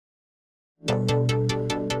You're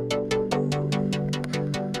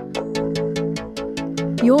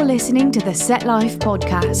listening to the Set Life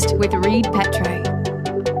podcast with Reed Petro,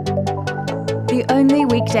 the only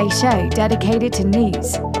weekday show dedicated to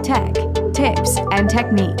news, tech, tips, and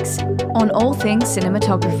techniques on all things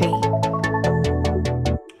cinematography.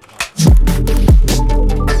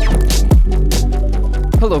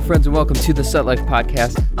 Hello, friends, and welcome to the Set Life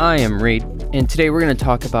podcast. I am Reed, and today we're going to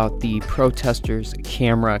talk about the Protester's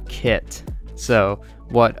camera kit. So,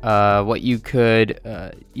 what you could,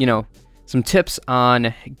 some tips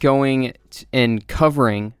on going and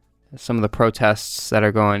covering some of the protests that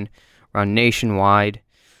are going around nationwide.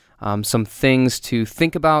 Some things to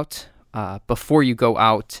think about before you go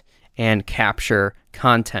out and capture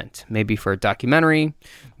content, maybe for a documentary,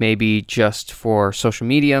 maybe just for social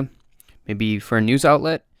media, maybe for a news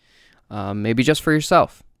outlet, maybe just for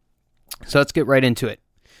yourself. So let's get right into it.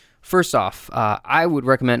 First off, I would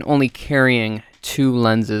recommend only carrying 2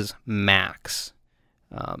 lenses max.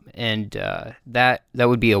 That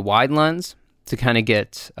would be a wide lens to kind of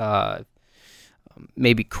get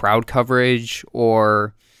maybe crowd coverage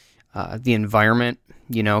or the environment,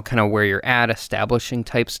 kind of where you're at, establishing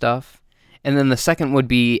type stuff. And then the second would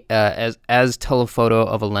be as telephoto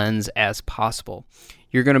of a lens as possible.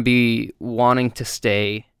 You're going to be wanting to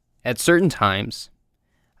stay at certain times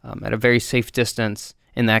at a very safe distance,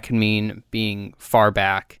 and that can mean being far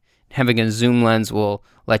back. Having a zoom lens will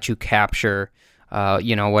let you capture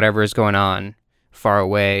whatever is going on far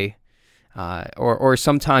away, or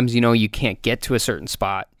sometimes, you can't get to a certain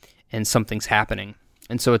spot and something's happening.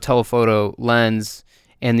 And so a telephoto lens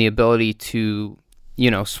and the ability to,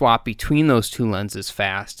 swap between those 2 lenses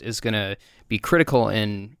fast is going to be critical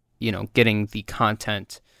in, getting the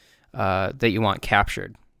content that you want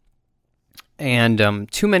captured.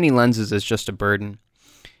 And too many lenses is just a burden.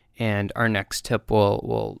 And our next tip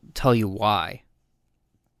will tell you why.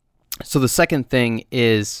 So the second thing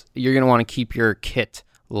is you're going to want to keep your kit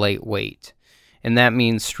lightweight. And that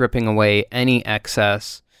means stripping away any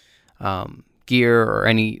excess gear or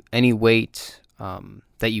any weight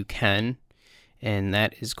that you can. And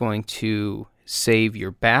that is going to save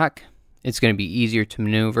your back. It's going to be easier to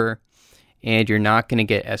maneuver. And you're not going to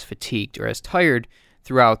get as fatigued or as tired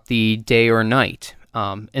throughout the day or night.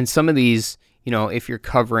 And some of these, if you're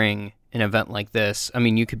covering an event like this,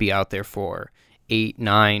 you could be out there for 8,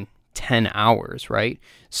 9, 10 hours, right?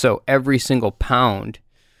 So every single pound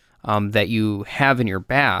that you have in your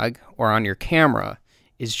bag or on your camera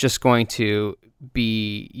is just going to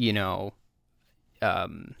be,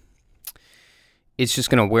 it's just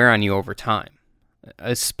going to wear on you over time.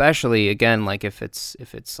 Especially, again, like if it's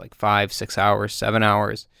like 5, 6 hours, 7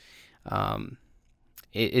 hours,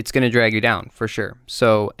 it's going to drag you down for sure.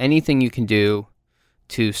 So anything you can do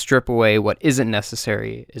to strip away what isn't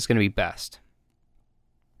necessary is going to be best.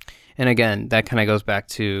 And again, that kind of goes back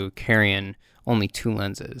to carrying only 2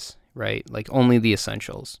 lenses, right? Like only the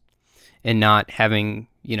essentials and not having,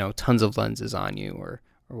 tons of lenses on you or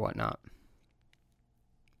whatnot.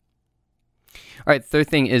 All right, third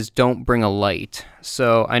thing is don't bring a light.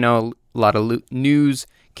 So I know a lot of news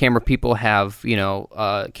camera people have,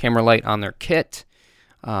 a camera light on their kit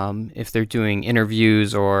if they're doing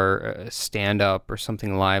interviews or stand-up or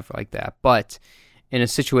something live like that. But in a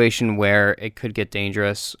situation where it could get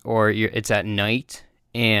dangerous or it's at night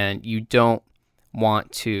and you don't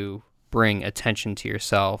want to bring attention to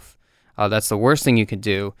yourself, that's the worst thing you could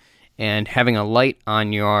do. And having a light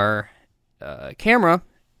on your camera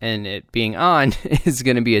and it being on is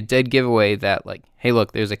going to be a dead giveaway that, like, hey,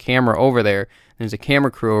 look, there's a camera over there. There's a camera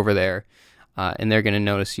crew over there. And they're going to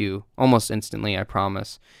notice you almost instantly, I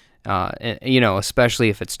promise. Especially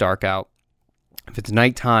if it's dark out. If it's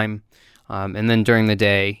nighttime, and then during the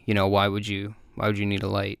day, why would you need a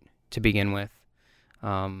light to begin with?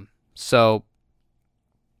 And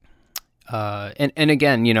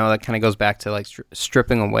again, that kind of goes back to like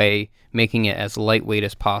stripping away, making it as lightweight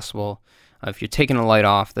as possible. If you're taking a light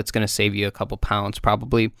off, that's going to save you a couple pounds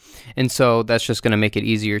probably. And so that's just going to make it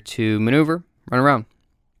easier to maneuver, run around.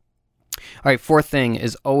 All right, fourth thing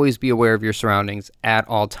is always be aware of your surroundings at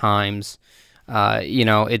all times.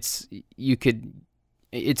 It's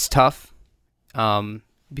tough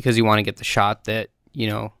because you want to get the shot that,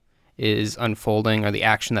 is unfolding or the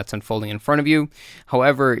action that's unfolding in front of you.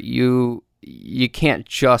 However, you can't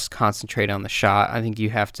just concentrate on the shot. I think you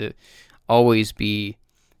have to always be,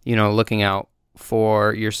 looking out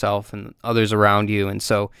for yourself and others around you. And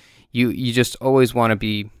so you just always want to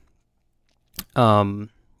be,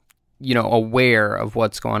 aware of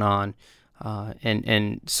what's going on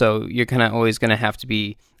And so you're kind of always going to have to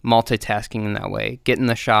be multitasking in that way, getting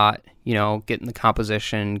the shot, getting the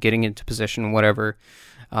composition, getting into position, whatever,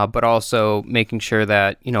 but also making sure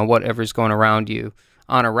that, whatever's going around you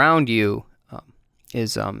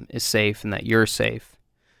is safe and that you're safe.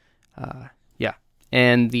 Yeah.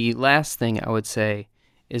 And the last thing I would say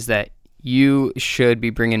is that you should be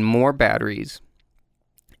bringing more batteries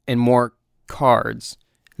and more cards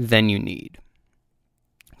than you need,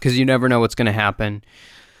 because you never know what's going to happen.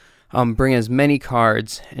 Bring as many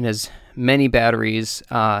cards and as many batteries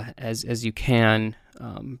as you can.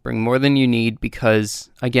 Bring more than you need, because,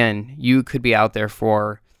 again, you could be out there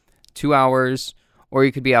for 2 hours, or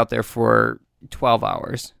you could be out there for 12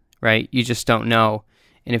 hours, right? You just don't know.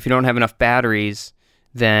 And if you don't have enough batteries,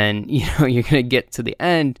 then, you're going to get to the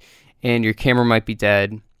end and your camera might be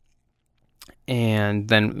dead. And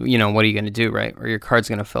then, what are you going to do, right? Or your card's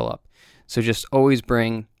going to fill up. So just always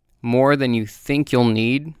bring more than you think you'll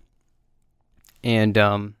need.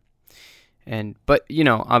 But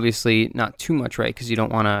obviously not too much, right? Because you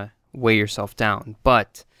don't want to weigh yourself down.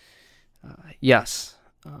 But yes,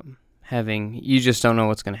 you just don't know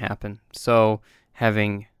what's going to happen. So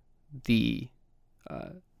having the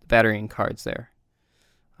battery and cards there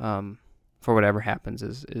for whatever happens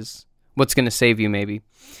is what's going to save you, maybe.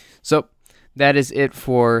 So that is it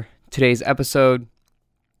for today's episode.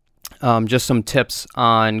 Just some tips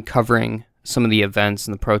on covering some of the events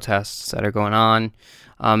and the protests that are going on,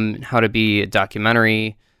 how to be a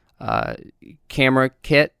documentary camera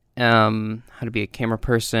kit, how to be a camera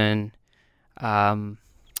person.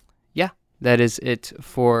 Yeah, that is it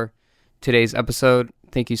for today's episode.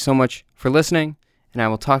 Thank you so much for listening, and I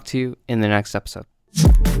will talk to you in the next episode.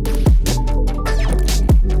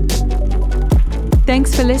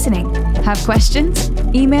 Thanks for listening. Have questions?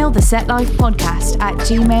 Email the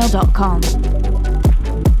setlifepodcast@gmail.com.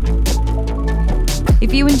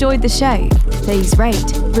 If you enjoyed the show, please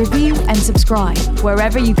rate, review, and subscribe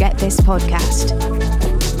wherever you get this podcast.